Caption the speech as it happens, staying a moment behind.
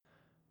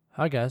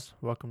Hi, guys.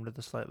 Welcome to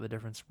the Slightly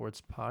Different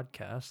Sports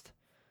Podcast.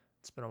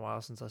 It's been a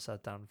while since I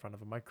sat down in front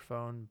of a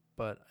microphone,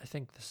 but I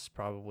think this is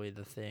probably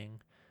the thing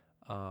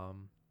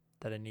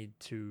that I need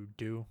to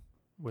do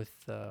with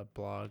the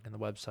blog and the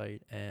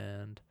website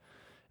and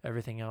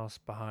everything else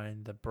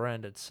behind the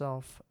brand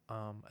itself.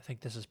 I think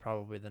this is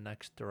probably the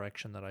next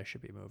direction that I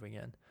should be moving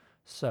in.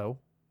 So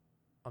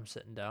I'm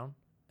sitting down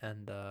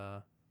and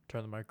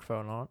turn the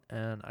microphone on,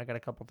 and I got a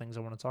couple things I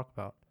want to talk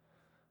about.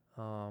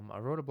 I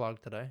wrote a blog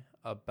today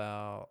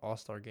about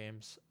All-Star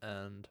games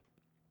and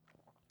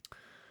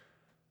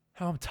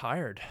how I'm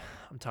tired.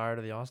 I'm tired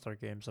of the All-Star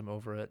games. I'm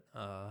over it.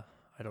 I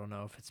don't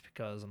know if it's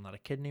because I'm not a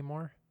kid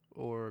anymore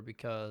or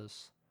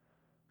because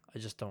I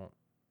just don't,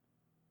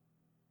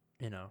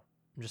 I'm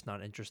just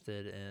not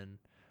interested in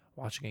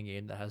watching a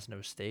game that has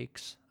no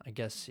stakes. I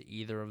guess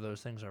either of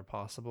those things are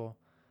possible.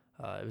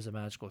 It was a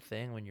magical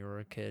thing when you were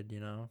a kid,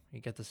 You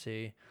get to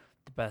see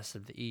the best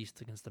of the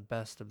East against the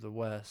best of the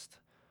West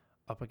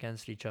up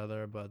against each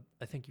other, but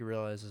I think you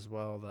realize as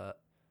well that,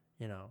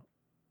 you know,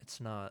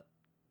 it's not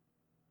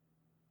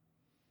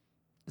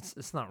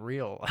it's not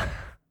real.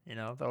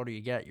 The older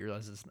you get, you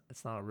realize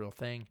it's not a real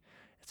thing.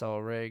 It's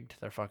all rigged.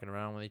 They're fucking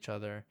around with each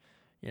other.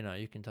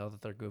 You can tell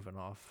that they're goofing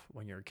off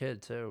when you're a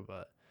kid too,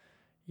 but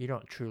you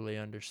don't truly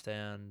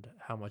understand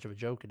how much of a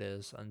joke it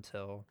is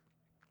until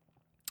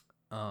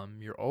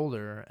you're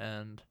older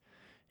and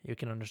you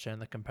can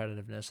understand the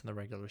competitiveness in the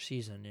regular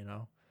season.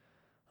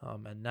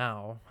 And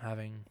now,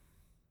 having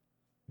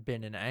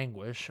been in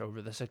anguish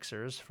over the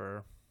Sixers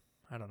for,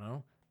 I don't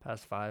know,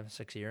 past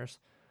 5-6 years,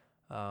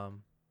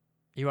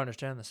 you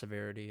understand the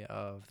severity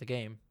of the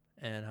game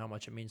and how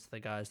much it means to the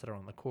guys that are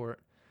on the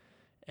court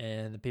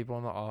and the people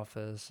in the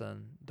office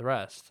and the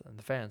rest and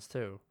the fans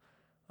too.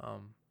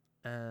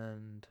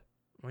 And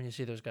when you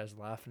see those guys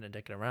laughing and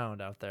dicking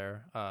around out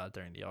there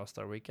during the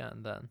All-Star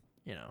weekend, then,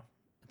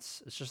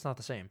 it's just not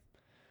the same.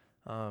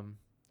 And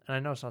I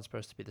know it's not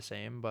supposed to be the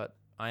same, but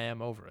I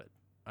am over it.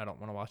 I don't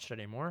want to watch it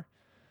anymore.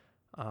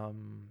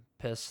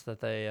 Pissed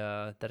that they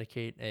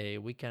dedicate a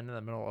weekend in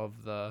the middle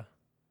of the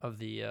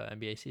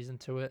NBA season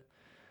to it.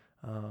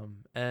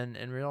 And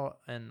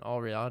in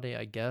all reality,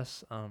 I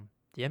guess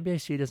the NBA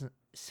season doesn't.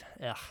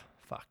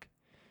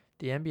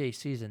 The NBA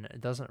season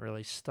doesn't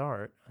really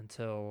start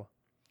until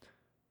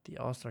the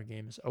All-Star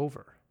game is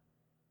over.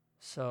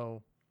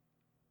 So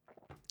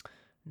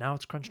now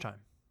it's crunch time.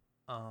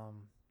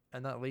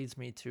 And that leads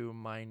me to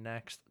my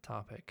next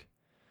topic.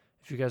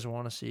 If you guys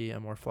want to see a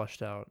more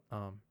fleshed out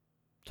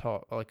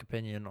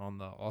opinion on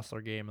the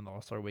All-Star game and the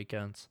All-Star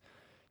weekends,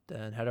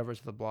 then head over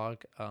to the blog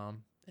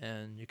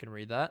and you can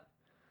read that.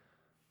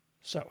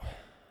 So,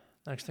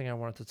 next thing I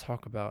wanted to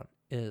talk about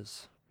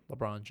is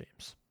LeBron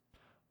James.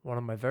 One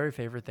of my very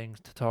favorite things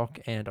to talk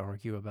and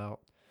argue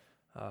about.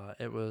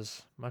 It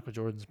was Michael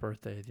Jordan's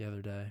birthday the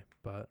other day,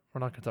 but we're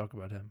not going to talk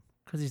about him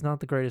because he's not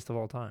the greatest of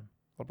all time.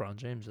 LeBron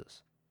James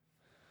is.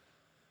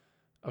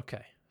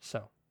 Okay,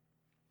 so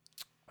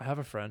I have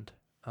a friend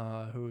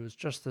who is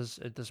just as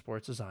into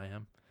sports as I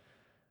am.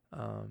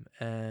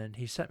 And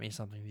he sent me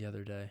something the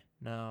other day.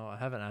 Now, I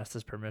haven't asked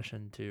his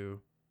permission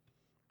to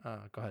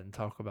go ahead and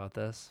talk about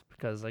this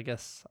because I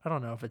guess, I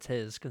don't know if it's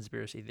his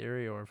conspiracy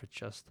theory or if it's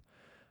just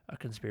a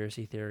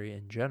conspiracy theory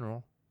in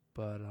general,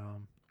 but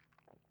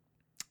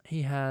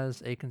he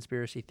has a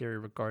conspiracy theory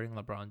regarding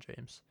LeBron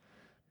James.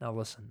 Now,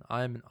 listen,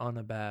 I'm an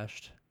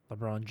unabashed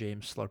LeBron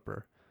James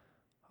slurper.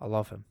 I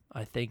love him.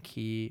 I think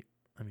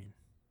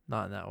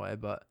not in that way,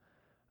 but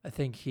I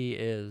think he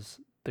is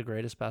the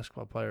greatest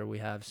basketball player we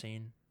have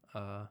seen.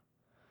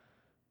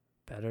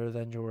 Better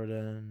than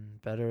Jordan,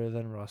 better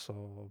than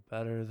Russell,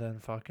 better than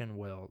fucking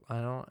Wilt.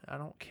 I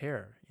don't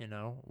care,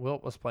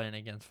 Wilt was playing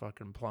against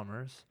fucking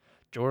plumbers.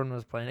 Jordan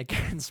was playing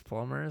against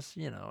plumbers.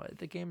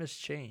 The game has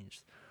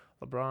changed.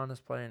 LeBron is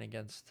playing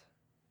against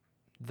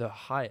the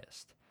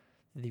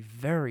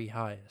very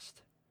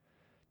highest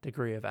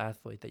degree of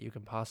athlete that you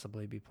can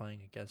possibly be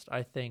playing against.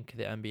 I think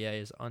the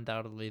NBA is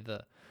undoubtedly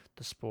the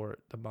sport,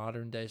 the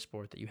modern day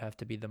sport that you have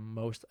to be the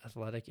most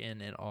athletic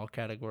in all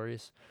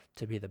categories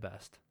to be the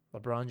best.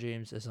 LeBron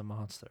James is a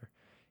monster.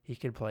 He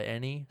could play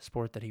any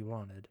sport that he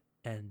wanted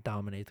and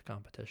dominate the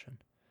competition.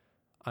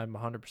 I'm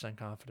 100%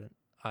 confident.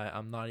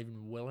 I'm not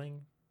even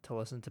willing to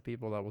listen to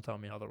people that will tell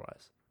me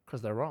otherwise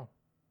because they're wrong.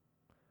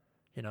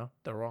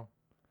 They're wrong.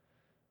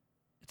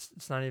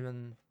 It's not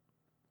even.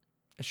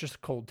 It's just a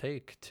cold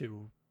take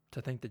to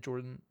think that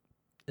Jordan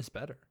is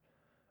better.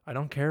 I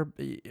don't care.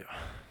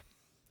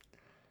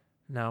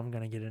 Now I'm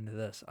going to get into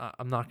this.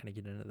 I'm not going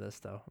to get into this,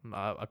 though.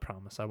 I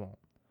promise I won't.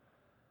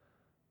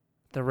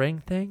 The ring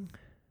thing?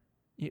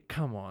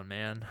 Come on,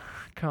 man.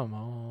 Come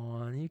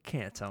on. You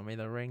can't tell me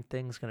the ring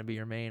thing's going to be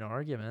your main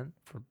argument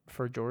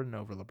for Jordan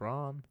over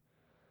LeBron.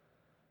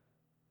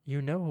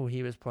 You know who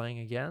he was playing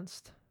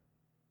against.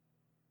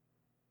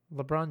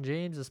 LeBron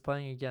James is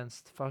playing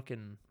against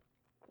fucking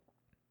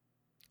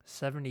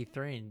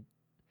 73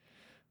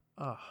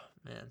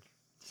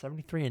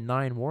 and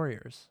 9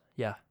 Warriors.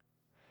 Yeah.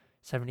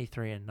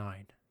 73 and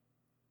 9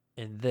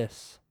 in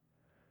this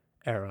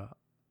era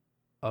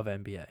of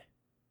NBA.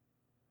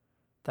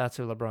 That's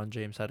who LeBron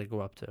James had to go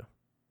up to.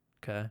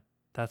 Okay?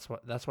 That's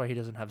why he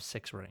doesn't have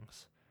 6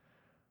 rings.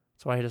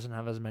 That's why he doesn't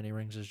have as many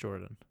rings as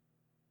Jordan.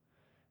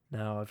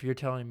 Now, if you're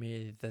telling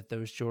me that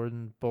those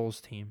Jordan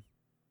Bulls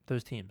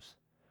those teams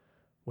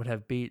would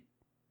have beat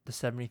the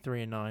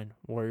 73-9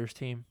 Warriors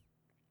team,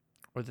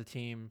 or the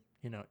team,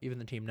 even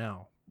the team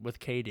now with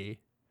KD,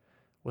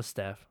 with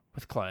Steph,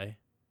 with Clay,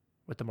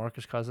 with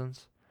DeMarcus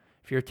Cousins,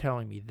 if you're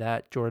telling me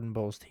that Jordan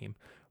Bulls team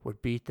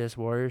would beat this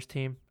Warriors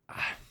team,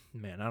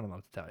 man, I don't know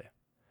what to tell you.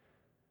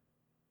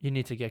 You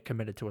need to get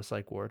committed to a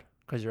psych ward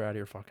because you're out of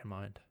your fucking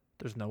mind.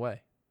 There's no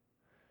way.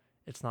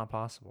 It's not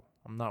possible.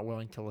 I'm not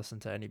willing to listen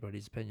to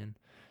anybody's opinion.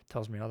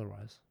 Tells me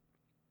otherwise.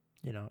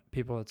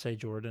 People that say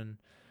Jordan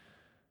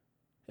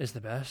is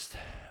the best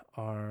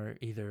are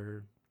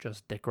either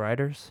just dick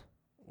riders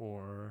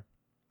or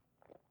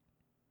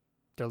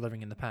they're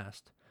living in the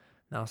past.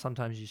 Now,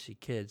 sometimes you see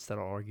kids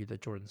that'll argue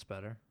that Jordan's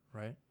better,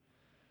 right?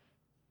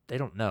 They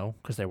don't know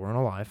because they weren't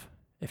alive.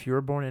 If you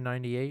were born in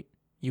 98,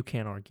 you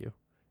can't argue.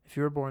 If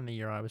you were born the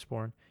year I was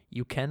born,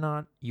 you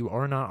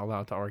are not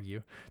allowed to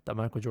argue that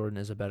Michael Jordan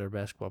is a better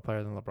basketball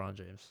player than LeBron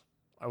James.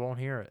 I won't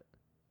hear it.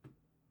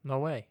 No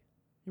way.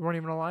 You weren't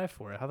even alive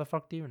for it. How the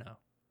fuck do you know?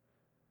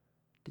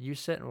 Did you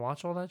sit and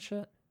watch all that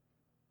shit?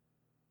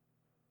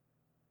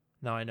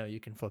 Now, I know you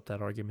can flip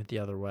that argument the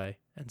other way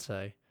and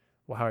say,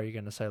 well, how are you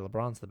going to say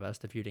LeBron's the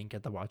best if you didn't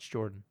get to watch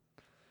Jordan?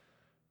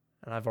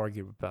 And I've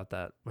argued about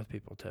that with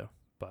people too.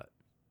 But,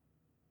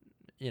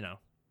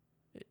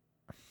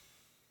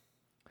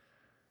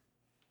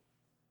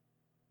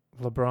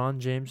 LeBron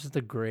James is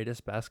the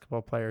greatest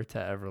basketball player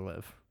to ever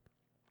live.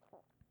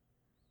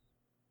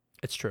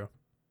 It's true.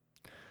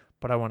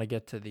 But I want to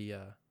get to the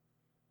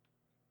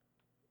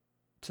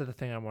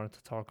thing I wanted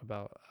to talk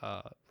about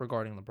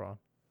regarding LeBron.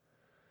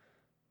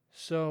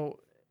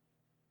 So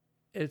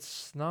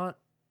it's not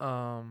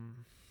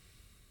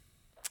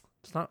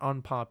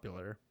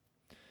unpopular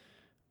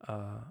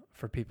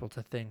for people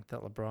to think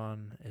that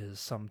LeBron is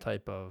some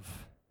type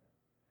of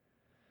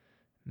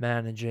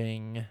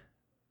managing,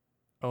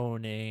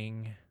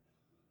 owning,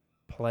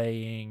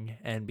 playing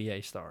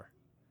NBA star.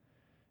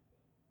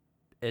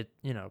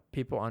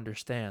 People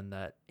understand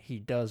that he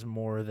does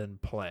more than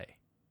play,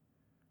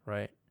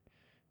 right?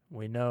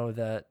 We know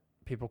that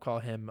people call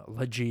him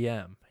Le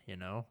GM,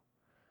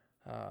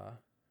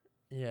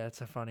 Yeah,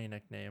 it's a funny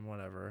nickname,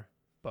 whatever,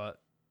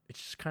 but it's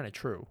just kind of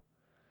true.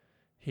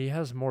 He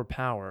has more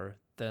power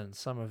than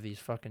some of these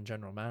fucking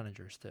general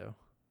managers do.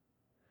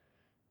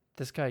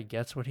 This guy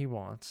gets what he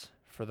wants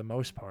for the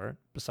most part,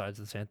 besides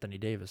this Anthony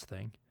Davis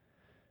thing,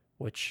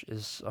 which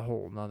is a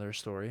whole nother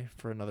story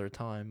for another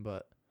time,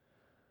 but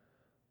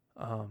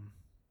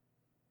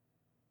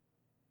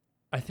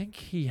I think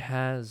he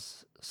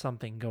has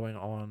something going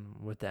on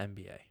with the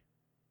NBA,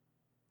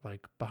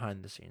 like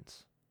behind the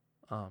scenes.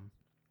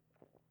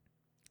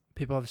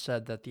 People have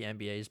said that the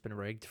NBA has been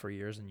rigged for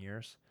years and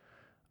years.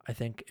 I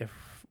think if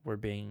we're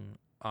being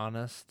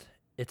honest,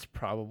 it's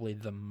probably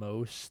the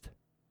most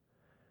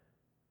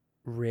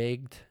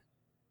rigged.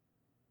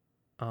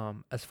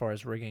 As far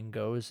as rigging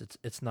goes,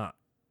 it's not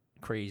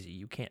crazy.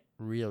 You can't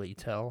really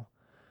tell.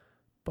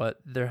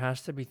 But there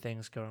has to be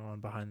things going on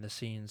behind the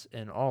scenes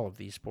in all of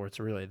these sports,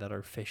 really, that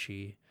are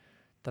fishy,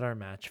 that are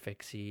match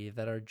fixy,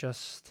 that are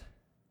just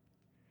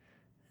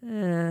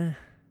And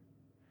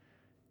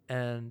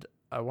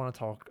I want to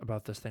talk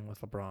about this thing with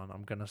LeBron.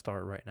 I'm going to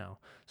start right now.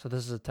 So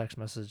this is a text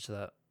message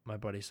that my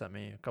buddy sent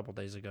me a couple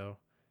days ago.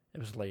 It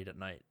was late at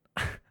night.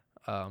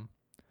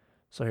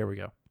 So here we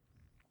go.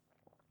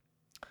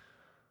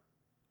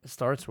 It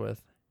starts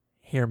with,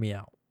 hear me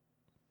out.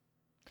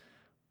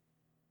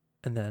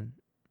 And then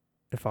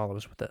it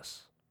follows with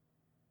this.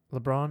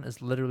 LeBron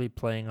is literally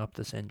playing up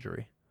this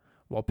injury.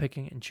 While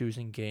picking and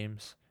choosing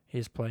games, he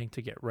is playing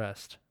to get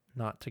rest,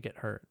 not to get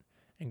hurt,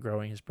 and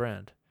growing his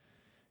brand.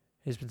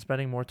 He's been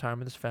spending more time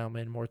with his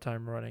family and more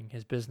time running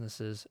his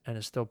businesses and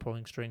is still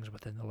pulling strings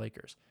within the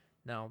Lakers.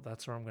 Now,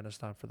 that's where I'm going to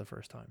stop for the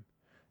first time.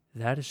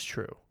 That is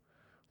true.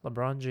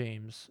 LeBron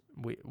James,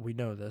 we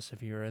know this.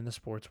 If you're in the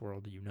sports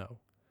world, you know.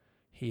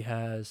 He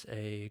has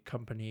a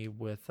company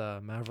with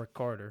Maverick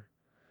Carter,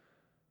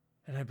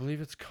 and I believe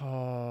it's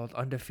called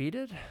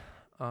Undefeated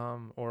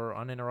or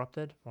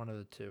Uninterrupted, one of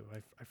the two.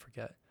 I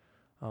forget.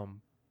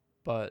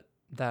 But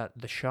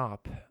the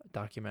Shop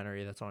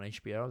documentary that's on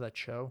HBO, that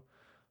show,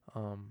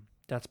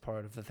 that's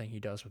part of the thing he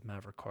does with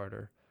Maverick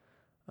Carter.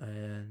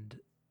 And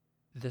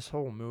this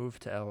whole move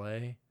to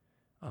LA,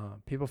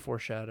 people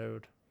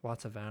foreshadowed,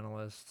 lots of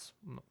analysts,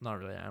 not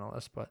really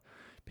analysts, but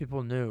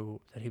people knew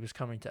that he was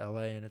coming to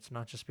LA, and it's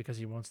not just because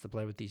he wants to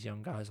play with these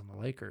young guys on the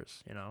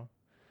Lakers, you know.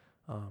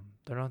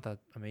 They're not that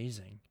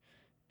amazing.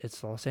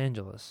 It's Los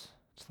Angeles.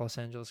 It's Los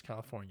Angeles,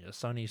 California,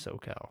 sunny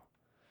SoCal.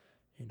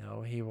 You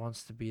know, he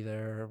wants to be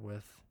there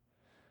with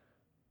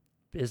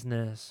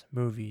business,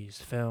 movies,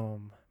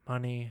 film,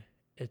 money.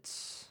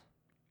 This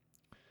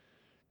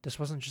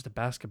wasn't just a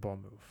basketball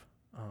move.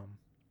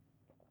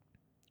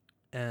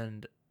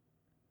 And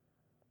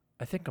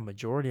I think a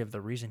majority of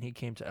the reason he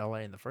came to LA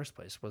in the first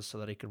place was so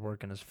that he could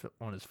work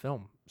on his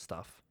film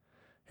stuff.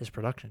 his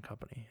production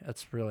company.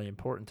 That's really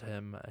important to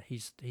him.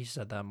 He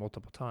said that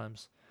multiple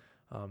times.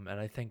 And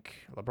I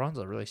think LeBron's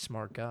a really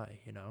smart guy.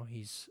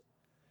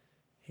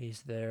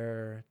 He's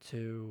there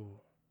to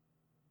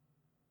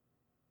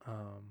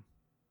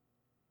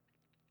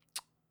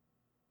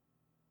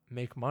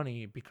make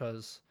money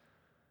because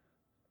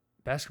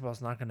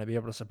basketball's not going to be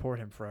able to support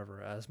him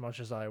forever. As much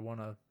as I want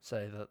to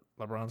say that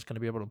LeBron's going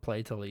to be able to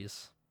play till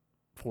he's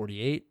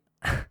 48,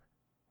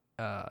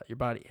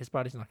 his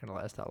body's not going to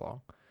last that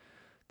long.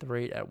 The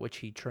rate at which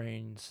he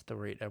trains, the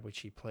rate at which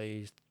he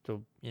plays,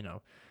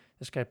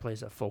 this guy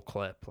plays at full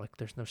clip. Like,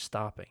 there's no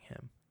stopping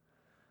him.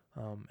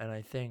 And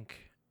I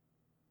think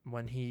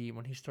when he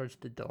starts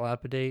to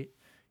dilapidate,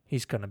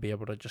 he's going to be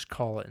able to just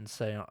call it and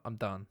say, I'm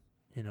done.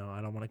 I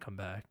don't want to come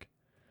back.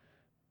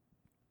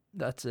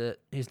 That's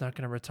it. He's not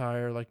going to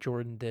retire like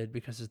Jordan did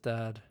because his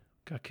dad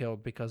got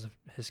killed because of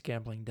his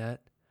gambling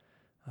debt.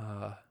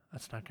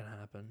 That's not going to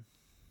happen.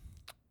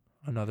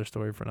 Another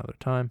story for another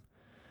time.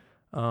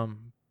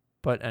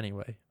 But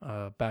anyway,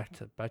 back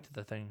to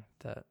the thing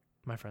that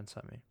my friend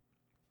sent me.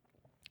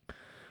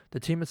 The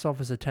team itself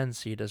is a 10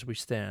 seed as we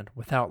stand,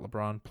 without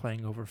LeBron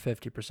playing over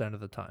 50% of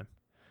the time.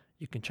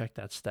 You can check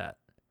that stat.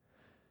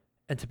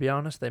 And to be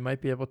honest, they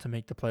might be able to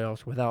make the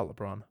playoffs without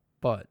LeBron,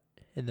 but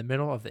in the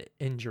middle of the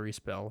injury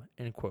spell,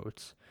 in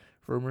quotes,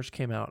 rumors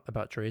came out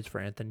about trades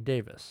for Anthony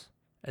Davis,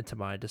 and to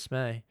my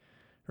dismay,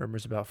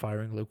 rumors about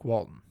firing Luke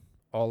Walton,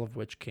 all of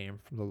which came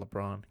from the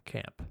LeBron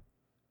camp.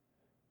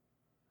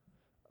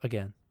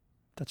 Again,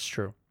 that's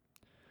true.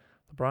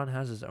 LeBron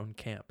has his own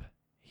camp.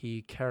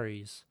 He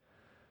carries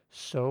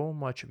so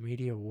much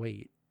media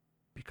weight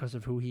because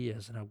of who he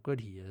is and how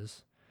good he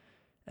is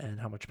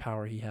and how much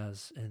power he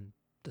has in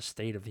the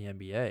state of the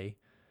NBA.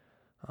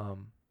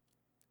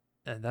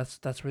 And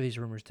that's where these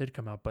rumors did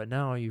come out. But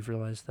now you've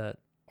realized that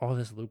all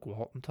this Luke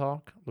Walton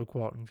talk, Luke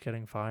Walton's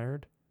getting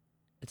fired,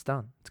 it's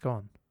done. It's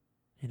gone.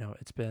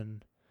 It's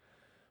been,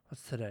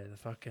 what's today? The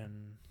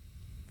fucking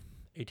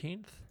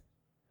 18th?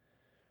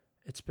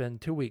 It's been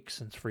 2 weeks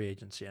since free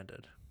agency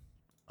ended.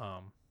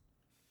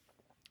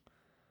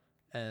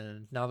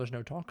 And now there's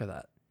no talk of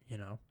that,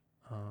 The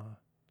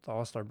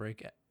All-Star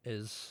break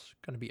is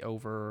going to be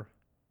over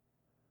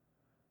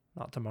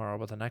not tomorrow,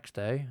 but the next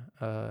day,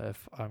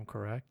 if I'm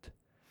correct.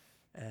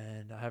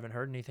 And I haven't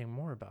heard anything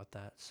more about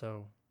that.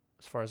 So,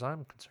 as far as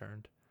I'm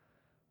concerned,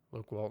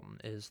 Luke Walton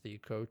is the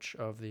coach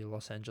of the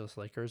Los Angeles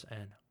Lakers,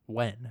 and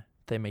when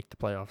they make the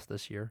playoffs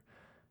this year,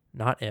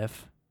 not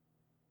if,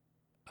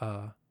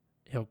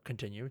 he'll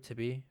continue to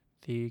be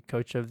the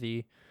coach of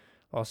the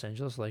Los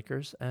Angeles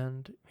Lakers,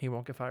 and he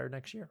won't get fired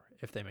next year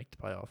if they make the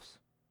playoffs.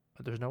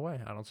 But there's no way.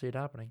 I don't see it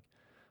happening.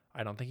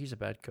 I don't think he's a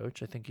bad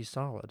coach. I think he's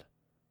solid.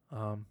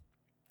 Okay,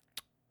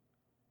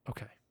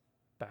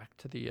 back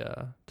to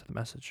the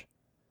message.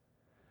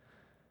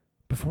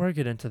 Before I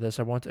get into this,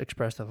 I want to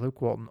express that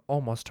Luke Walton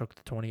almost took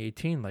the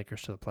 2018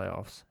 Lakers to the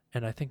playoffs,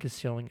 and I think his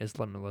ceiling is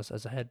limitless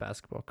as a head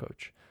basketball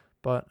coach.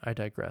 But I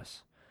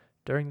digress.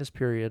 During this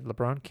period,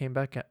 LeBron came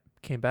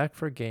back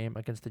for a game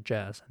against the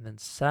Jazz and then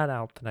sat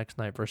out the next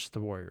night versus the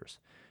Warriors,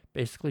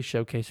 basically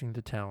showcasing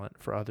the talent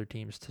for other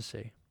teams to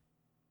see.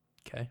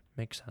 Okay,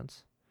 makes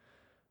sense.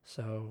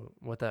 So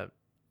what that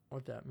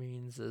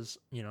means is,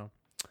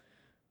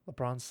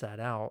 LeBron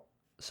sat out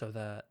so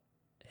that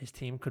his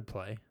team could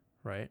play,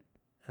 right?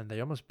 And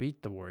they almost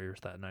beat the Warriors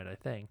that night, I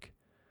think.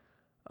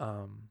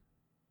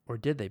 Or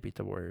did they beat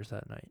the Warriors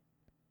that night?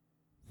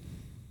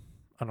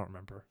 I don't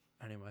remember.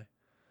 Anyway,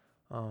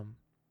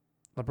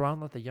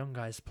 LeBron let the young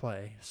guys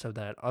play so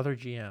that other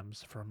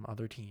GMs from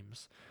other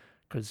teams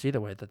could see the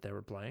way that they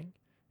were playing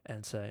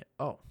and say,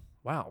 "Oh,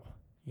 wow,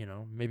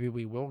 maybe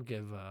we will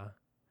give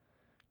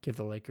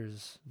the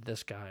Lakers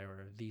this guy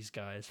or these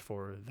guys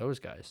for those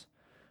guys."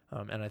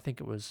 And I think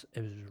it was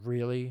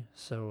really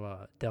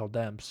so Dell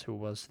Demps, who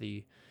was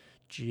the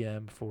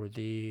GM for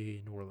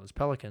the New Orleans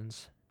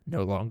Pelicans,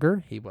 no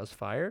longer. He was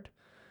fired,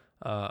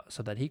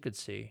 so that he could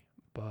see,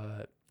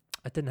 but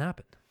it didn't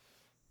happen.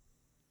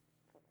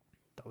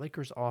 The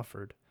Lakers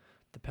offered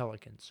the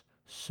Pelicans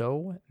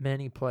so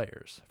many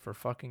players for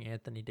fucking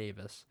Anthony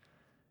Davis,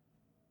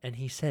 and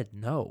he said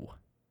no.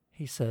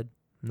 He said,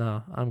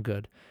 "Nah, I'm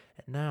good."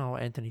 And now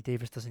Anthony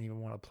Davis doesn't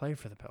even want to play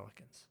for the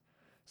Pelicans.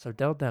 So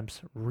Dell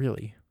Demps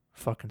really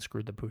fucking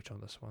screwed the pooch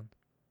on this one.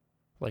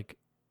 Like,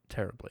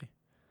 terribly.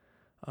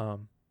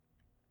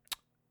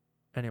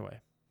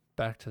 Anyway,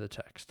 back to the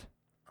text.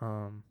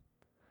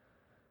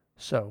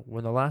 So,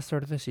 when the last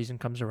third of the season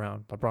comes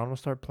around, LeBron will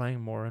start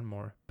playing more and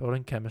more,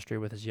 building chemistry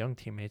with his young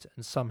teammates,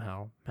 and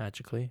somehow,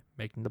 magically,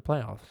 making the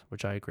playoffs,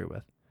 which I agree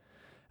with.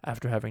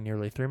 After having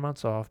nearly 3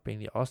 months off, being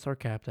the All-Star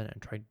captain,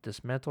 and trying to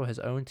dismantle his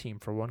own team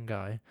for one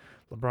guy,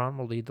 LeBron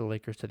will lead the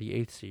Lakers to the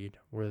 8th seed,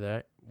 where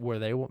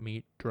they will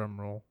meet,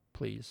 drumroll,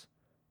 please,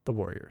 the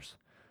Warriors.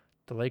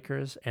 The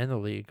Lakers and the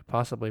league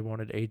possibly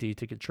wanted AD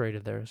to get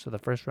traded there, so the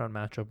first-round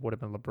matchup would have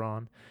been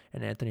LeBron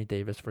and Anthony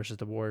Davis versus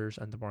the Warriors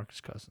and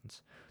DeMarcus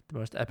Cousins. The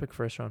most epic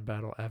first-round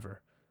battle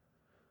ever.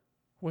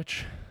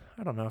 Which,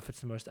 I don't know if it's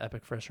the most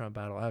epic first-round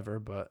battle ever,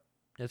 but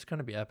it's going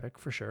to be epic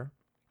for sure.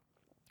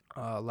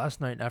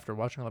 Last night, after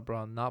watching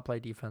LeBron not play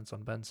defense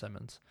on Ben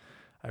Simmons,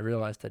 I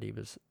realized that he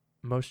was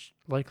most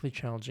likely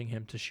challenging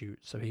him to shoot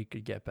so he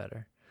could get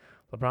better.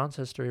 LeBron's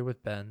history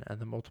with Ben and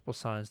the multiple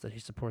signs that he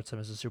supports him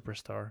as a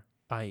superstar,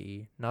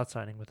 i.e., not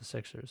signing with the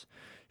Sixers,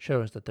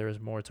 shows that there is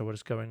more to what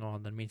is going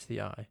on than meets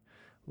the eye.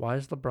 Why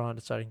is LeBron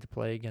deciding to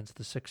play against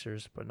the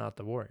Sixers but not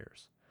the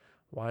Warriors?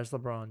 Why is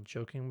LeBron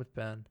joking with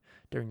Ben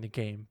during the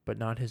game but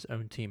not his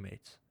own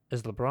teammates?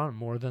 Is LeBron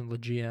more than the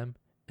GM?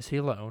 Is he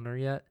the owner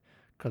yet?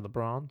 Could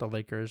LeBron, the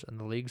Lakers, and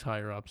the league's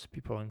higher-ups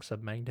be pulling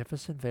some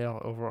magnificent veil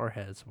over our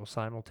heads while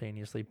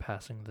simultaneously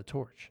passing the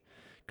torch?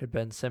 Could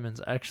Ben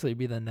Simmons actually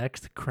be the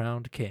next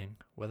crowned king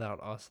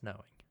without us knowing?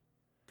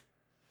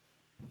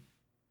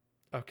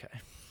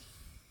 Okay.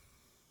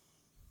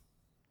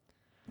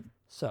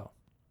 So,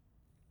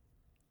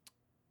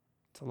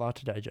 it's a lot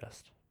to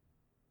digest.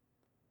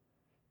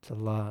 It's a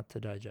lot to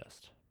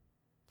digest,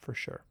 for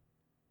sure.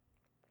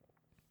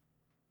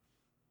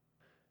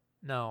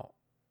 Now,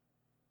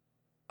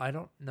 I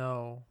don't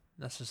know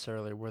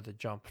necessarily where the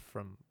jump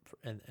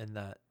in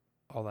that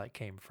all that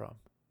came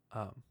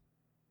um,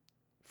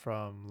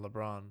 from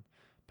LeBron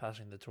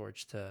passing the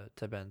torch to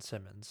Ben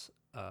Simmons.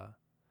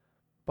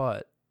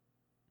 But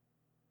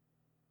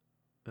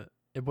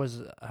it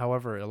was,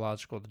 however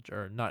illogical,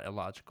 or not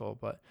illogical,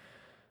 but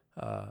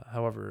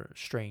however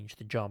strange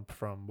the jump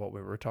from what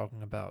we were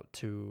talking about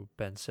to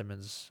Ben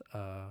Simmons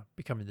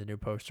becoming the new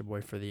poster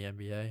boy for the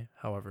NBA.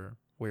 However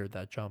weird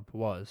that jump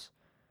was,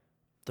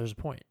 there's a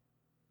point.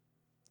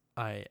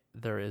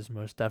 There is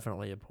most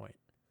definitely a point.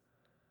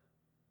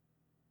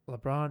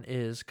 LeBron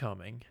is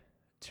coming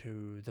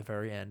to the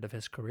very end of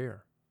his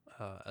career.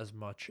 As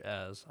much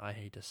as I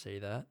hate to say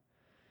that,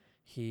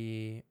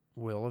 he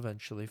will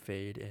eventually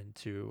fade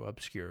into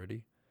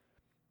obscurity.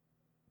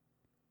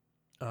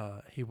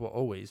 He will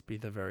always be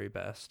the very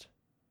best,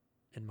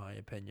 in my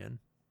opinion,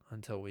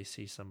 until we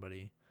see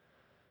somebody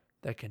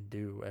that can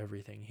do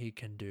everything he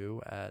can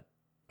do at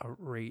a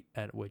rate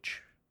at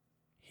which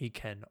he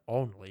can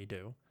only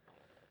do.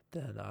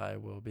 Then I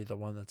will be the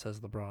one that says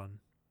LeBron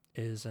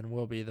is and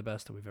will be the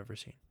best that we've ever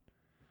seen.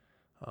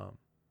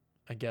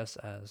 I guess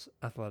as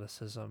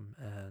athleticism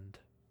and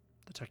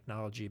the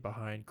technology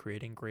behind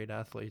creating great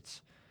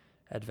athletes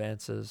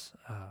advances,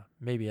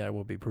 maybe I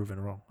will be proven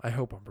wrong. I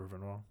hope I'm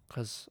proven wrong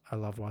because I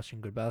love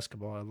watching good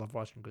basketball. I love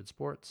watching good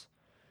sports.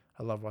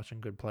 I love watching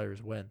good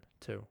players win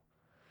too.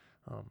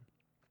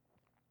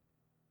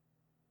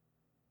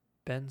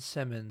 Ben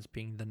Simmons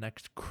being the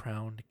next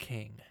crowned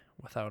king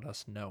without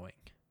us knowing.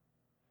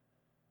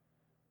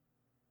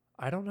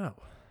 I don't know,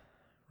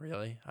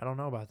 really. I don't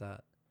know about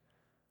that.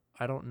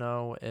 I don't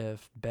know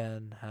if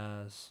Ben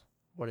has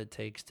what it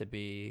takes to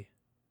be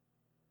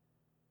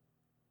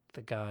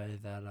the guy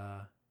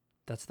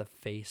that's the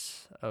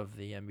face of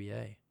the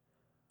NBA.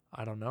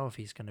 I don't know if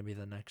he's going to be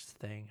the next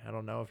thing. I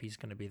don't know if he's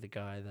going to be the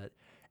guy that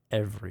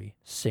every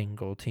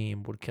single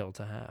team would kill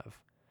to have.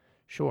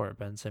 Sure,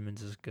 Ben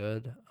Simmons is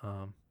good,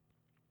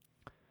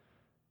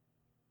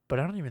 but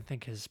I don't even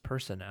think his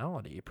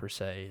personality per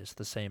se is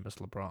the same as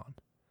LeBron.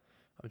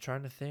 I'm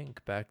trying to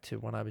think back to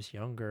when I was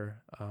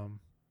younger.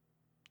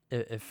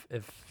 If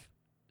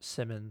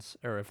Simmons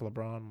or if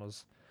LeBron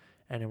was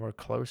anywhere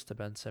close to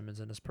Ben Simmons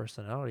in his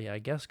personality, I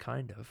guess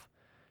kind of.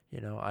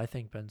 I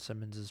think Ben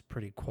Simmons is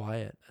pretty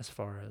quiet as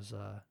far as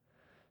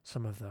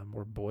some of the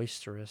more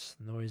boisterous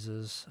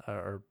noises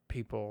or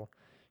people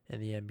in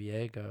the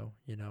NBA go.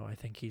 I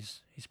think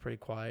he's pretty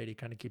quiet. He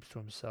kind of keeps to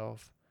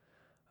himself.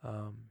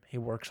 He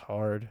works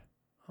hard.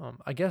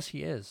 I guess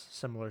he is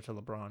similar to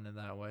LeBron in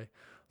that way.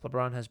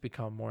 LeBron has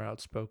become more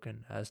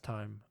outspoken as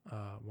time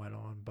went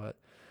on, but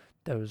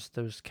those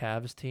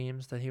Cavs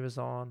teams that he was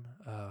on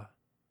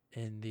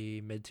in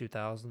the mid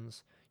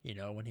 2000s,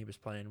 when he was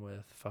playing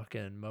with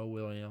fucking Mo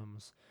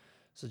Williams,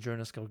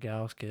 Zydrunas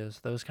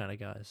Ilgauskas, those kind of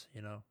guys,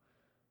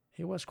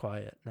 he was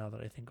quiet now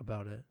that I think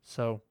about it.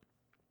 So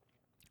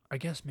I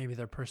guess maybe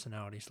their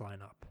personalities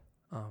line up.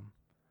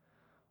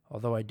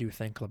 Although I do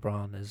think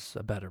LeBron is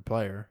a better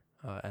player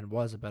and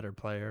was a better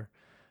player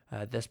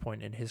at this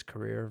point in his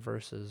career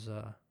versus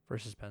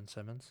Ben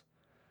Simmons.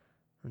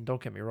 And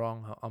don't get me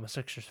wrong, I'm a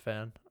Sixers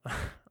fan,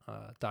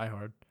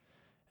 diehard,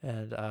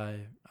 and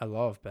I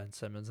love Ben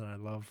Simmons and I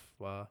love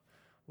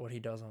what he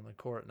does on the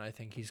court, and I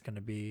think he's going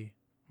to be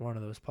one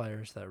of those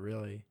players that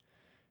really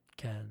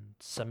can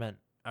cement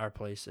our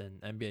place in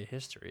NBA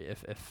history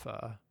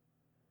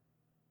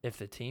if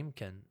the team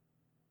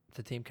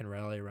can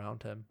rally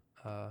around him.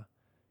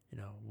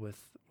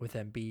 With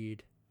Embiid,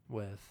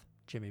 with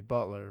Jimmy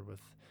Butler,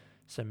 with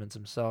Simmons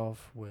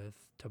himself,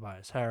 with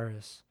Tobias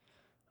Harris,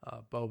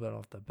 Boban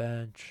off the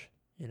bench,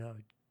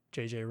 JJ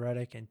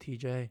Redick and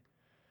TJ.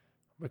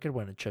 We could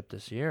win a chip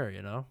this year,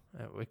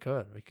 We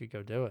could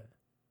go do it.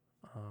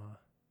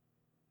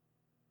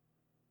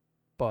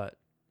 But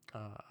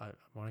I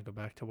want to go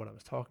back to what I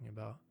was talking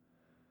about.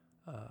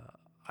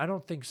 I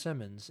don't think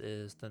Simmons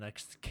is the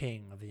next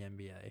king of the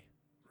NBA,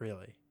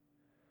 really.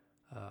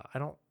 I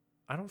don't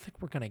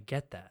think we're gonna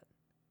get that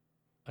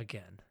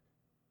again.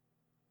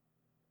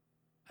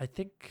 I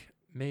think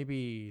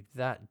maybe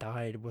that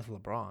died with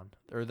LeBron,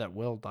 or that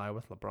will die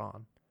with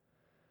LeBron.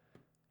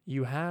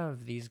 You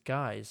have these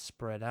guys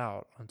spread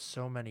out on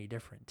so many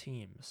different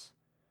teams.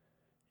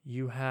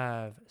 You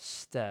have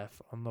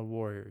Steph on the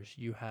Warriors.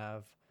 You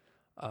have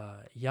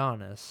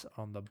Giannis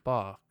on the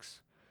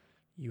Bucks.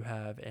 You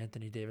have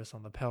Anthony Davis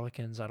on the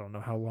Pelicans. I don't know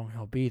how long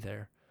he'll be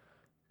there,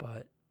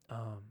 but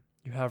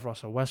you have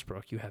Russell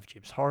Westbrook. You have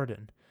James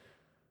Harden.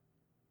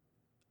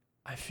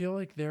 I feel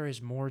like there is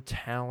more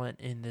talent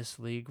in this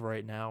league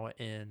right now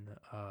in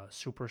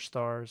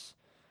superstars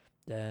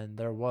than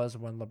there was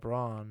when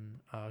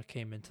LeBron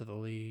came into the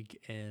league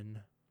in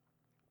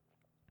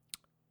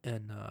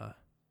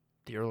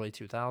the early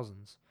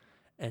 2000s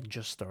and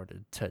just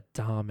started to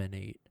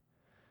dominate.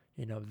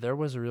 There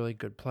was really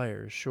good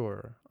players,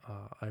 sure.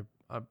 I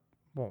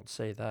won't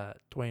say that.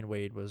 Dwayne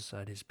Wade was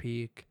at his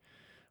peak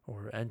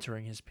or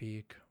entering his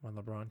peak when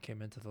LeBron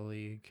came into the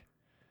league.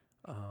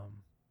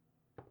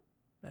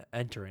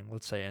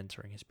 Let's say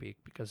entering his peak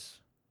because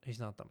he's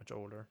not that much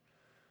older.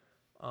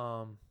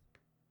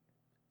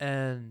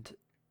 And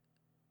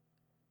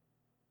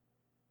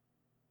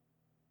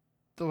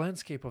the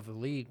landscape of the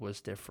league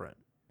was different.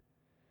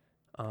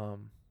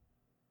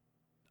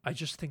 I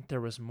just think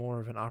there was more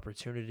of an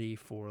opportunity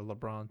for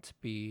LeBron to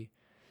be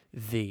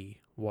the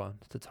one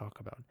to talk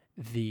about,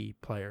 the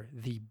player,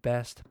 the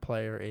best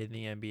player in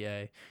the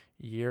NBA,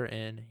 year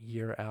in,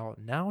 year out.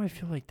 Now I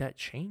feel like that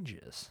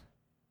changes.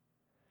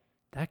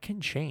 That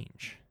can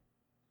change.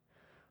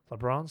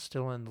 LeBron's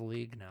still in the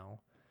league now,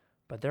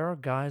 but there are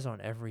guys on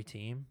every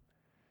team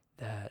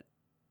that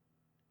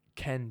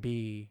can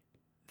be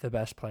the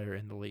best player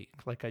in the league.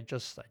 Like I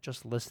just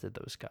listed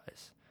those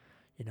guys.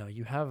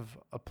 You have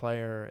a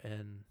player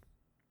in,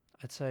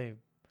 I'd say,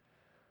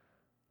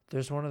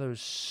 there's one of those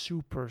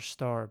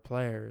superstar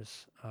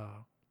players,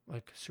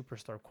 like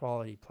superstar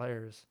quality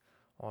players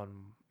on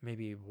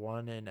maybe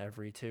one in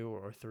every 2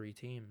 or 3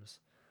 teams.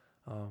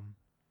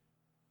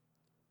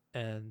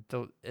 And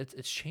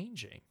it's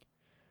changing.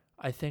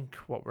 I think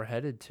what we're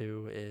headed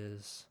to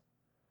is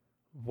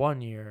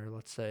one year,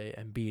 let's say,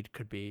 Embiid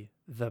could be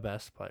the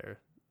best player.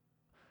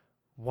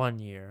 One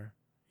year,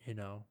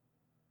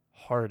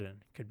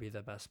 Harden could be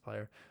the best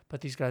player.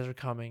 But these guys are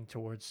coming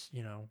towards,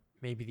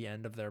 maybe the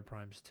end of their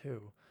primes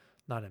too.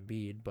 Not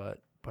Embiid,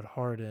 but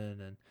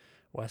Harden and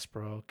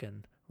Westbrook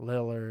and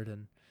Lillard.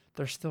 And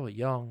they're still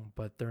young,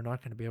 but they're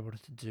not going to be able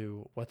to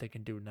do what they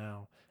can do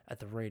now at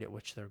the rate at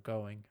which they're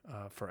going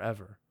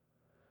forever.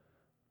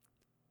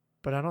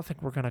 But I don't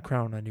think we're going to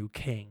crown a new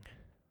king.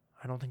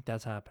 I don't think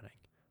that's happening.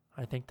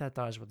 I think that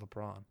dies with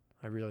LeBron.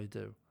 I really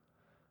do.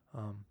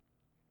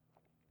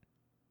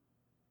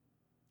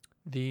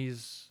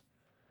 These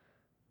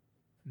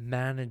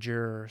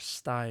manager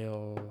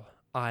style,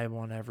 I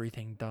want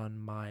everything done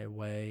my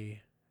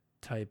way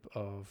type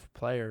of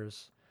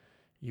players,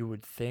 you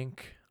would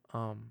think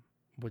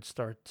would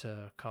start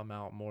to come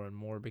out more and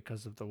more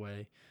because of the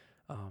way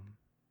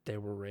they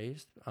were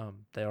raised.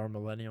 They are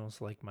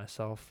millennials like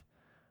myself.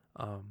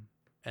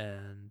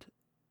 And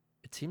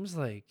it seems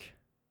like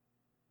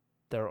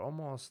they're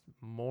almost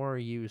more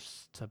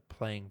used to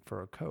playing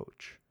for a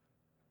coach.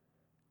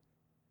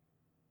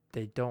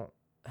 They don't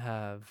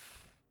have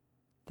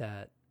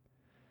that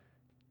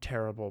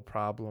terrible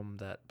problem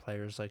that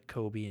players like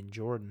Kobe and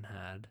Jordan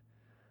had,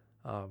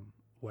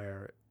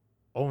 where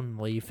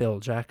only Phil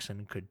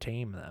Jackson could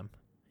tame them.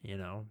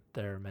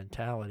 Their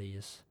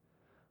mentalities,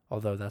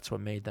 although that's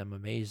what made them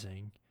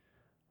amazing,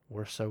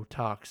 were so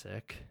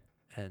toxic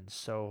and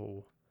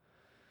so...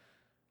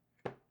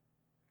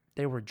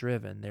 They were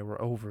driven. They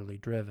were overly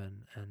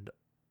driven. And,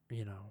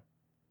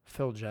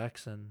 Phil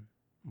Jackson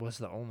was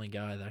the only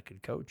guy that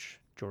could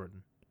coach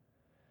Jordan.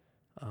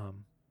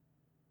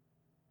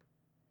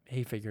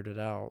 He figured it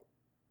out.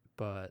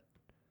 But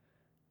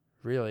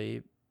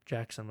really,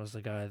 Jackson was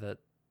the guy that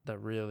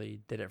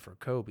really did it for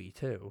Kobe,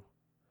 too.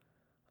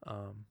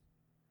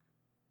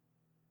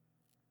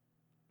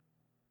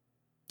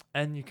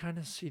 And you kind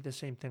of see the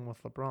same thing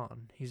with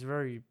LeBron. He's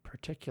very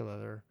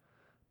particular,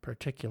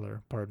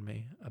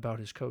 about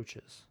his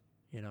coaches,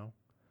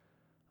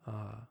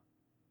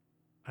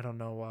 I don't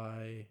know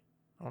why.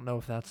 I don't know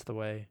if that's the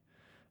way.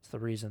 It's the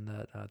reason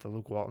that the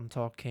Luke Walton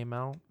talk came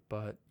out.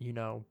 But,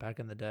 back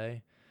in the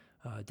day,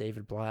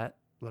 David Blatt,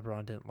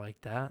 LeBron didn't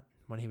like that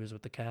when he was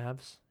with the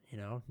Cavs.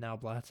 Now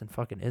Blatt's in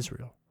fucking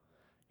Israel.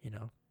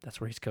 That's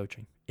where he's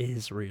coaching.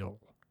 Israel.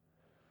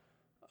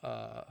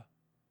 Tyronn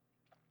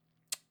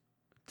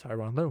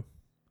Lue.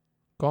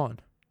 Gone.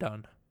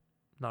 Done.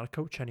 Not a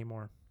coach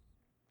anymore.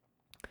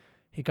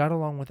 He got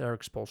along with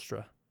Eric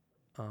Spoelstra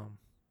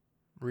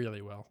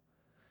really well.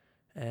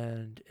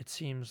 And it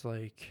seems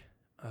like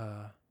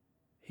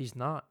he's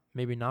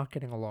maybe not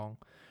getting along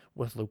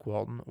with Luke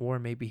Walton, or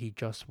maybe he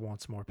just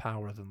wants more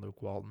power than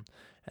Luke Walton.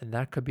 And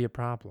that could be a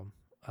problem.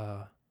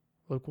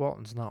 Luke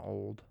Walton's not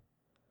old.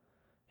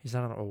 He's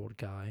not an old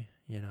guy,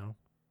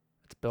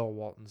 It's Bill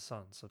Walton's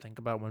son. So think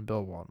about when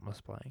Bill Walton was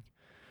playing.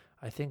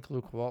 I think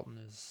Luke Walton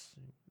is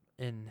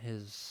in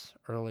his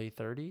early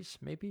 30s,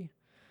 maybe,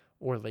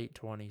 or late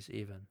 20s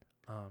even.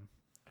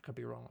 I could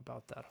be wrong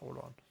about that. Hold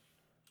on.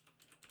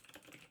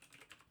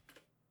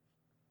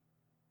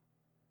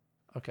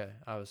 Okay,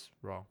 I was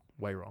wrong.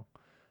 Way wrong.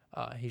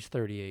 He's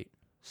 38.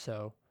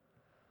 So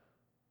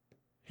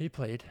he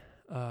played.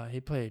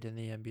 He played in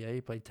the NBA.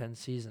 He played 10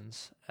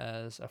 seasons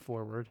as a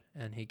forward,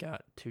 and he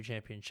got 2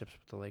 championships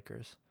with the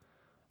Lakers.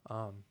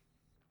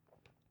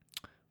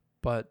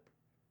 But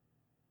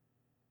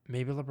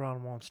maybe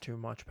LeBron wants too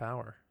much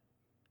power.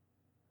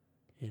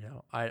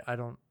 I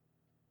don't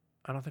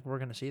think we're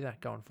going to see that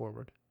going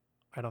forward.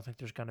 I don't think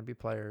there's going to be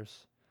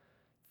players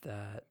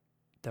that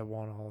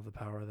want all the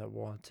power, that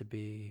want to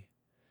be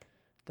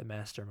the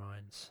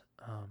masterminds.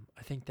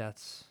 I think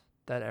that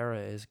era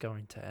is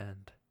going to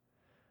end.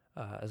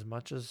 As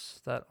much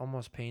as that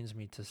almost pains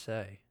me to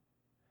say,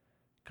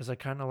 because I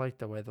kind of like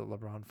the way that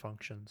LeBron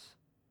functions.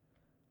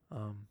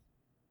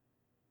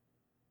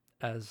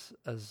 As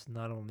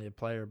not only a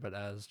player, but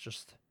as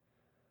just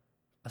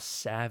a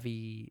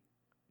savvy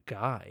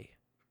guy.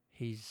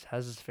 He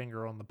has his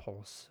finger on the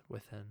pulse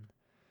within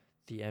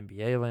the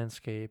NBA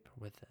landscape,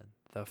 within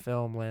the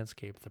film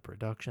landscape, the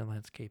production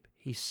landscape.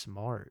 He's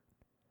smart.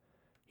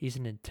 He's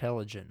an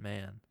intelligent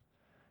man.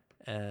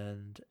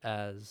 And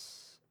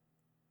as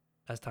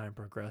time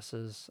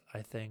progresses,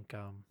 I think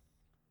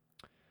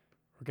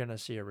we're going to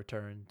see a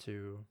return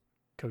to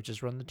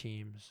coaches run the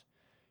teams,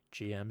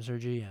 GMs are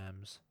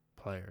GMs,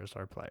 players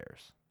are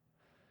players.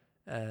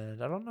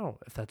 And I don't know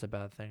if that's a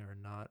bad thing or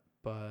not,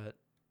 but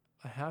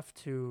I have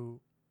to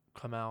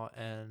come out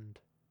and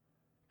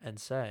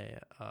say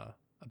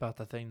about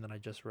the thing that I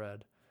just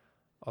read.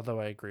 Although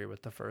I agree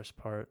with the first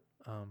part,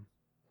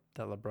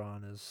 that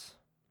LeBron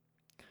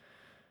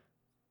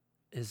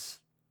is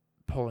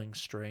pulling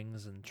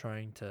strings and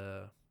trying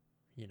to,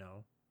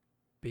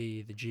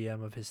 be the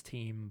GM of his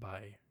team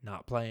by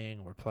not playing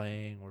or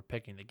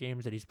picking the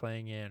games that he's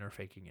playing in or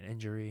faking an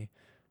injury.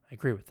 I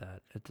agree with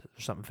that.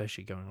 There's something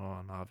fishy going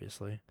on,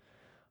 obviously.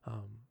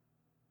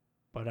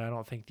 But I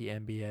don't think the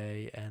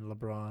NBA and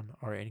LeBron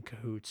are in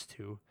cahoots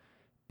to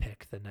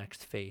pick the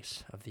next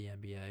face of the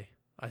NBA.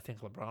 I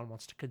think LeBron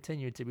wants to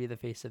continue to be the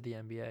face of the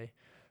NBA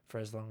for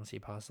as long as he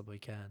possibly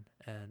can,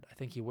 and I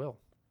think he will.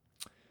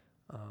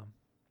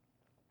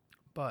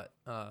 But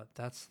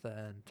that's the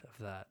end of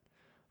that.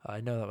 I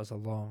know that was a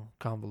long,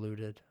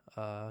 convoluted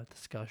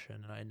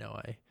discussion, and I know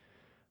I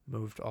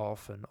moved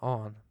off and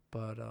on,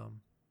 but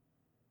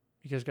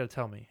you guys got to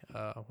tell me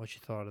what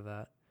you thought of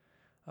that.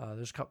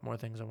 There's a couple more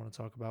things I want to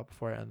talk about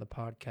before I end the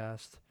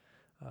podcast.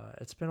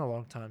 It's been a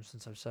long time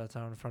since I've sat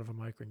down in front of a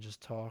mic and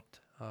just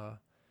talked.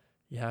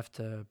 You have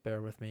to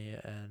bear with me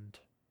and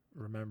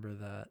remember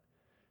that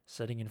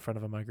sitting in front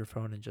of a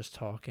microphone and just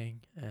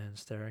talking and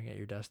staring at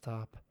your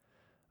desktop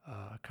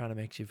kind of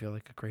makes you feel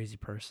like a crazy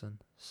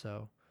person.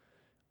 So,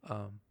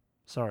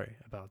 sorry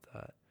about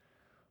that.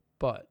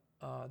 But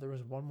there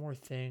was one more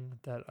thing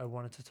that I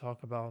wanted to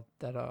talk about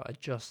that I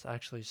just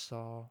actually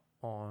saw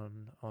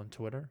on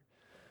Twitter.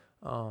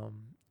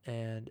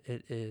 And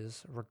it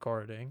is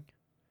regarding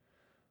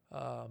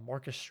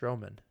Marcus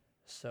Stroman.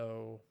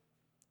 So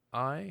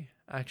I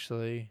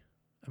actually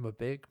am a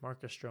big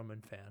Marcus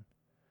Stroman fan.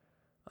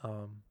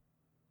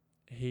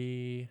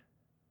 He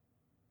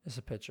is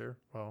a pitcher.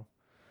 Well,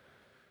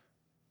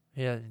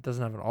 yeah, he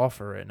doesn't have an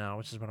offer right now,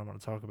 which is what I want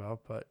to talk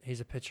about. But he's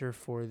a pitcher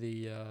for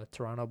the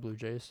Toronto Blue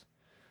Jays.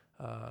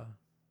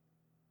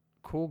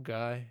 Cool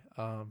guy.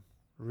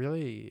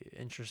 Really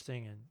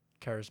interesting and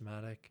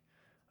charismatic.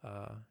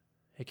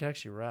 He can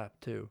actually rap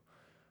too.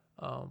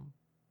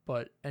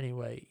 But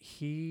anyway,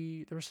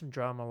 there was some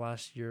drama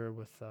last year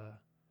with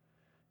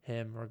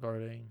him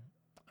regarding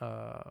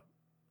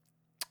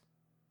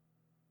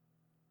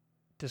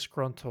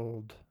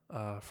disgruntled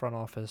front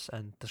office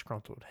and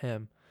disgruntled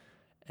him.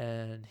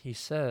 And he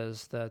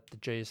says that the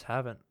Jays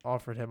haven't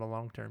offered him a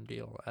long-term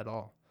deal at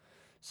all.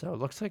 So it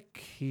looks like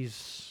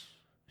he's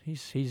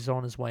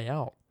on his way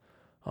out.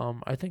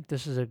 I think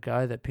this is a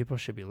guy that people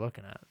should be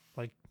looking at.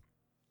 Like,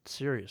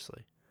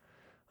 seriously.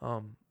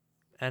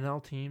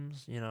 NL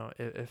teams,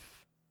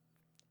 if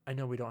I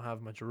know we don't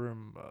have much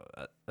room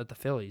at the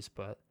Phillies,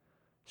 but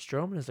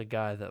Stroman is a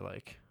guy that,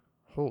 like,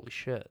 holy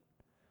shit,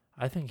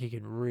 I think he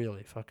can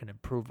really fucking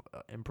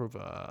improve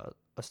a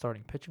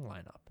starting pitching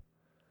lineup.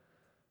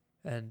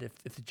 And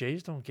if the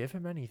Jays don't give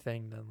him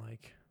anything, then,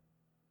 like,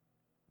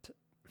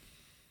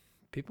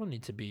 people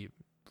need to be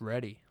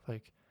ready.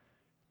 Like,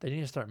 they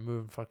need to start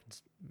moving fucking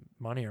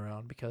money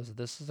around, because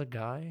this is a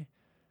guy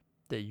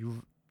that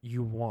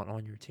you want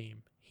on your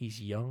team. He's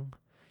young.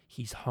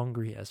 He's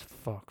hungry as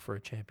fuck for a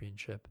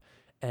championship.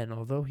 And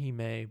although he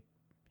may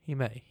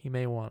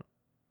want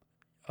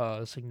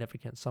a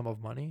significant sum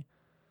of money,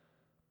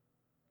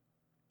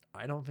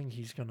 I don't think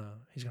he's gonna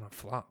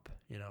flop.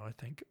 I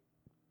think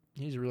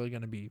he's really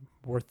gonna be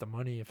worth the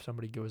money if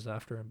somebody goes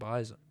after and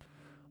buys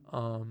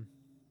him.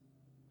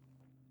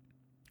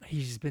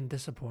 He's been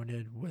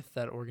disappointed with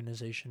that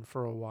organization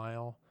for a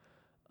while.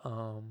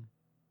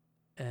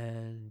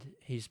 And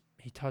he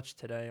touched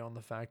today on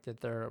the fact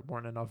that there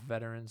weren't enough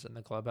veterans in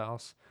the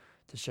clubhouse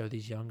to show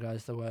these young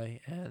guys the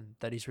way, and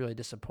that he's really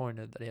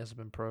disappointed that he hasn't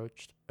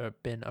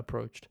been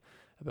approached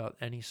about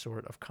any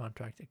sort of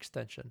contract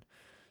extension.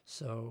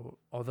 So,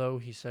 although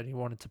he said he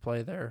wanted to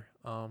play there,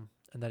 and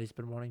that he's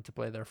been wanting to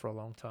play there for a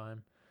long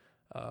time,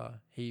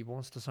 he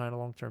wants to sign a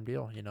long-term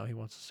deal. He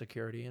wants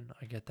security, and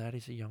I get that.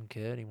 He's a young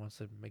kid. He wants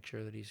to make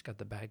sure that he's got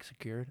the bag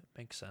secured.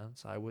 Makes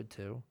sense. I would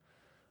too,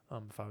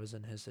 if I was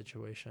in his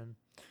situation.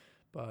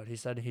 But he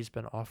said he's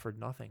been offered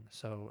nothing.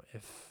 So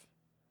if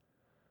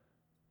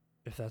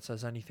that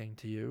says anything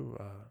to you,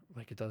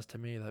 like it does to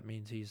me, that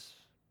means he's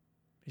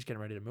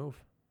getting ready to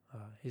move.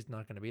 He's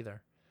not going to be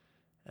there,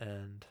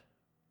 and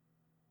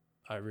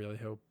I really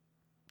hope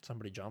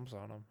somebody jumps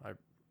on him. I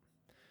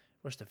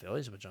wish the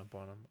Phillies would jump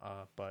on him,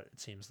 but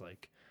it seems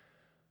like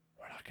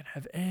we're not going to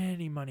have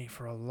any money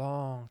for a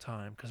long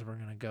time because we're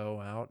going to go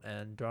out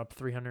and drop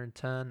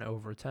 310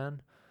 over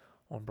 10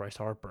 on Bryce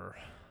Harper,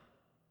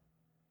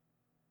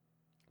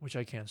 which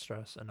I can't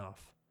stress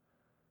enough.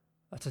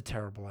 That's a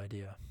terrible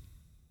idea.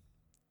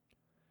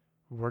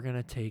 We're going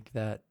to take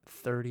that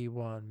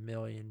 $31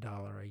 million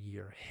a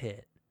year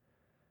hit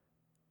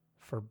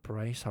for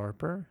Bryce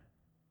Harper.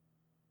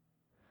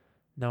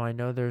 Now, I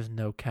know there's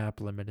no cap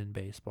limit in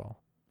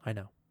baseball. I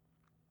know.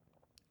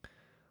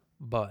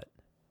 But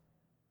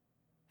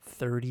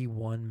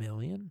 $31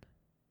 million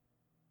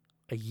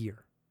a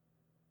year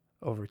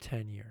over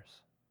 10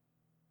 years.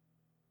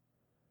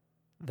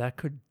 That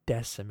could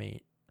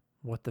decimate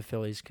what the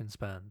Phillies can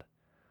spend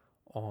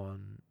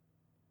on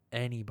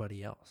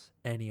anybody else,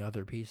 any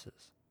other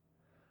pieces.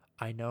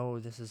 I know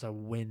this is a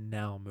win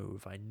now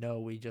move. I know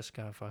we just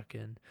got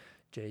fucking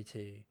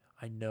JT.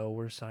 I know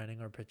we're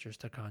signing our pitchers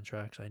to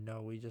contracts. I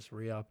know we just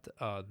re-upped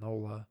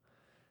Nola.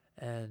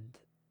 And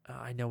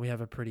I know we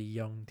have a pretty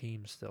young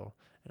team still.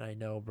 And I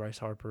know Bryce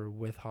Harper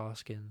with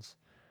Hoskins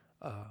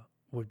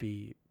would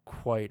be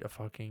quite a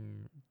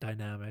fucking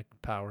dynamic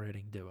power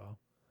hitting duo.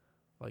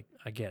 Like,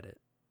 I get it.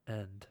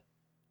 And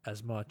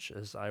as much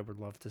as I would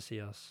love to see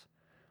us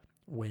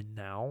win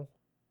now,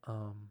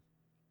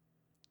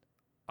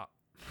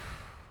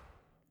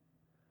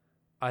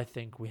 I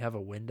think we have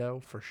a window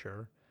for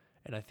sure.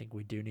 And I think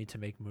we do need to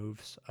make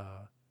moves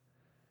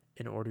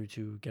in order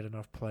to get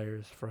enough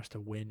players for us to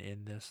win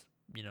in this,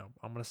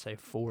 I'm going to say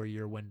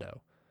 4-year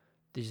window.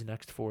 These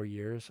next 4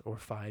 years or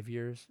 5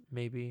 years,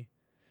 maybe.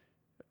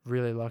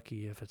 Really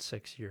lucky if it's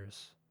 6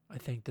 years. I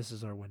think this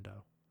is our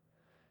window.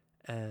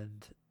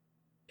 And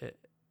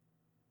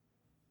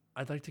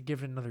I'd like to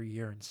give it another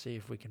year and see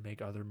if we can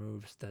make other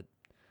moves that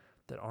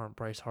aren't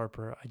Bryce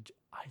Harper.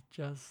 I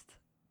just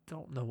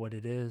don't know what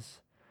it is.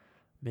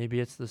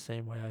 Maybe it's the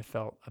same way I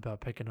felt about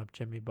picking up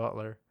Jimmy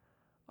Butler.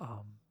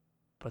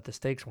 But the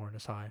stakes weren't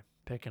as high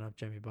picking up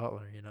Jimmy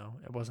Butler,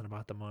 It wasn't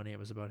about the money. It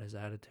was about his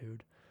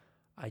attitude.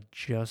 I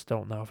just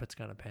don't know if it's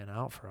going to pan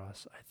out for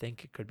us. I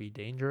think it could be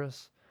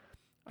dangerous.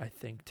 I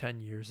think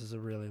 10 years is a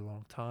really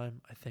long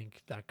time. I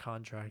think that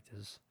contract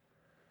is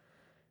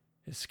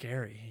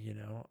scary,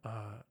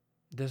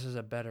 This is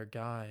a better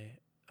guy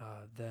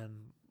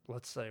than,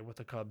 let's say, what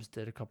the Cubs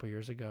did a couple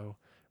years ago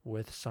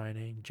with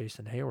signing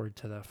Jason Hayward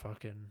to that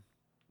fucking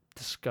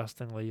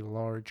disgustingly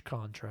large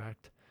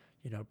contract.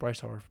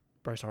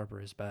 Bryce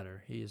Harper is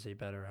better. He is a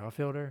better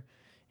outfielder.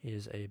 He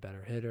is a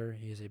better hitter.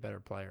 He is a better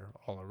player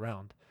all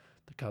around.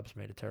 The Cubs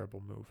made a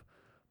terrible move.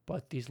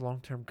 But these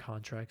long-term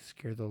contracts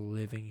scare the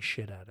living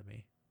shit out of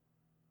me.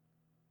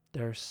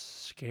 They're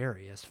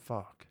scary as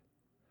fuck.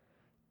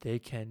 They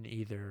can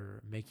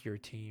either make your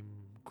team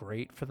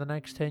great for the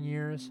next 10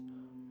 years,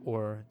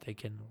 or they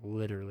can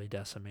literally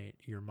decimate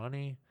your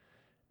money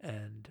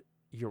and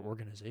your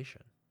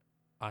organization.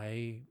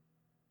 I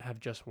have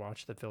just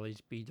watched the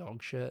Phillies be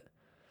dog shit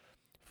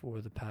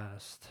for the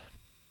past,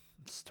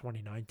 it's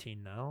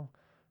 2019 now.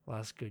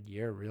 Last good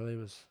year really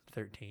was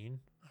 13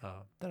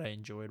 that I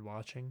enjoyed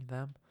watching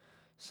them.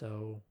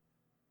 So,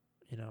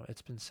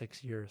 it's been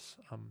 6 years.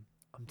 I'm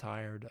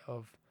tired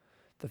of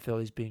the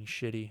Phillies being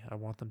shitty. I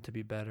want them to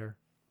be better.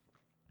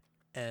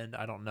 And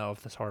I don't know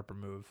if this Harper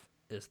move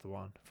is the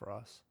one for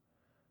us.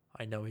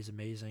 I know he's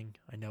amazing.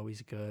 I know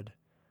he's good.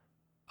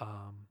 But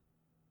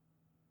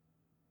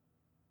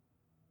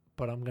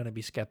I'm going to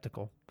be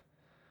skeptical.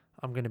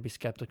 I'm going to be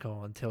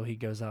skeptical until he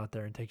goes out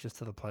there and takes us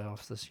to the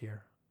playoffs this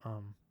year.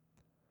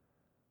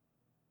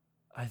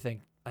 I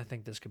think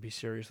this could be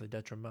seriously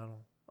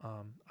detrimental.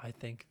 I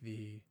think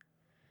the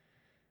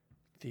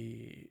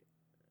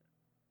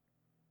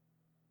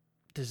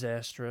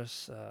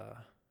disastrous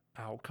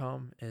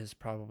outcome is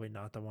probably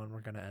not the one we're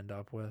going to end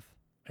up with.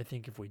 I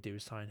think if we do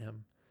sign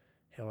him,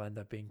 he'll end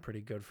up being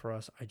pretty good for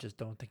us. I just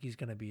don't think he's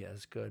going to be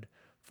as good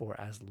for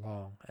as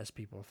long as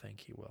people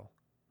think he will.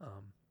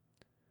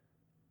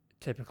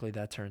 Typically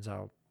that's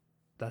how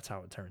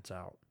it turns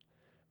out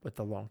with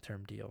the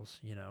long-term deals.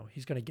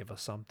 He's going to give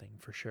us something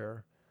for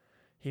sure.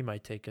 He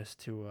might take us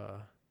to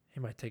an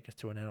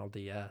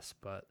NLDS,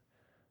 but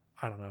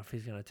I don't know if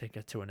he's going to take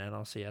us to an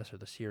NLCS or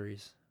the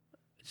series. I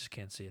just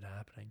can't see it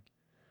happening.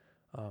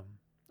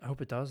 I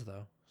hope it does,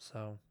 though.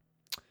 So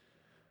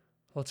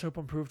let's hope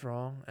I'm proved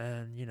wrong.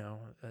 And,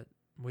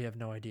 we have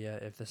no idea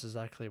if this is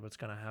actually what's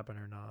going to happen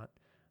or not.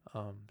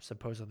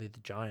 Supposedly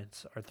the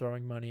Giants are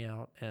throwing money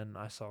out. And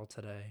I saw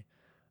today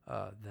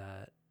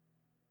that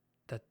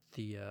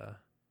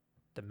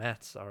the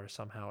Mets are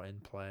somehow in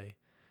play,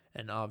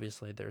 and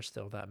obviously there's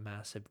still that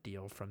massive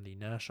deal from the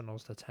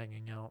Nationals that's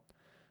hanging out.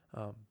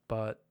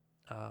 But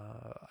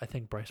I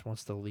think Bryce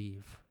wants to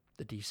leave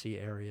the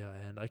DC area,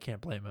 and I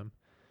can't blame him.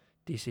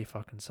 DC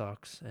fucking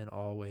sucks in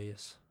all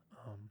ways.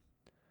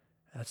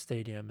 That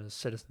stadium is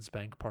Citizens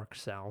Bank Park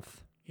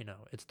South.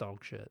 It's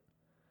dog shit.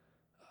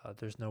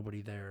 There's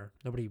nobody there.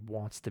 Nobody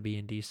wants to be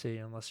in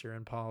DC unless you're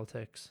in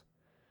politics.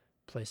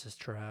 Place is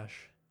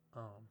trash.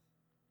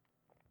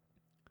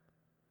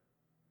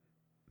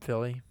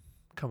 Philly,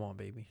 come on,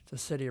 baby. It's a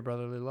city of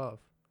brotherly love.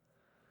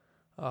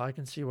 I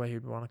can see why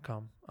he'd want to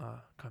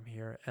come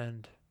here,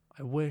 and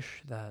I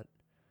wish that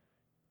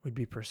we'd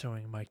be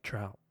pursuing Mike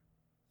Trout.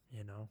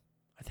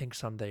 I think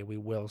someday we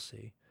will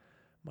see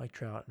Mike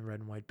Trout in red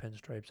and white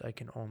pinstripes. I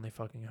can only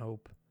fucking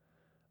hope.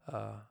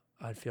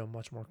 I'd feel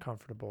much more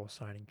comfortable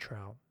signing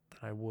Trout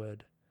than I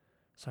would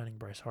signing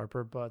Bryce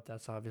Harper, but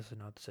that's obviously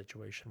not the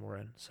situation we're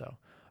in. So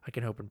I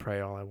can hope and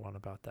pray all I want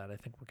about that. I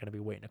think we're going to be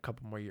waiting a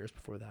couple more years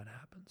before that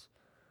happens.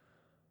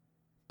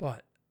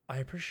 But I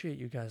appreciate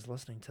you guys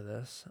listening to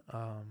this,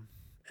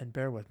 and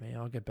bear with me.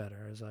 I'll get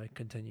better as I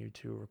continue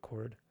to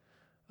record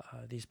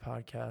these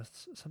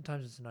podcasts.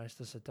 Sometimes it's nice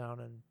to sit down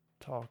and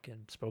talk in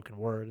spoken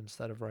word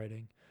instead of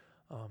writing,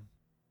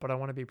 but I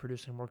want to be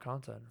producing more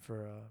content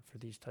for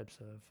these types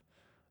of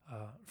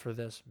for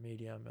this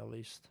medium at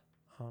least.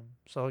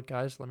 So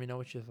guys, let me know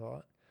what you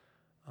thought,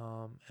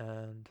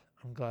 and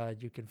I'm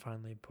glad you can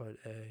finally put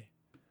a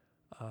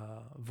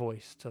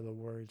voice to the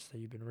words that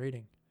you've been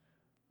reading.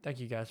 Thank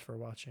you guys for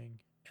watching,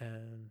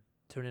 and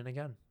tune in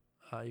again.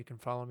 You can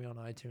follow me on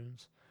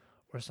iTunes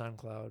or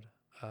SoundCloud.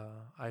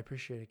 I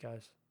appreciate it,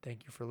 guys.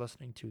 Thank you for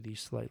listening to the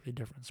Slightly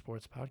Different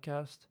Sports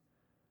Podcast.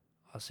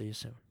 I'll see you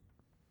soon.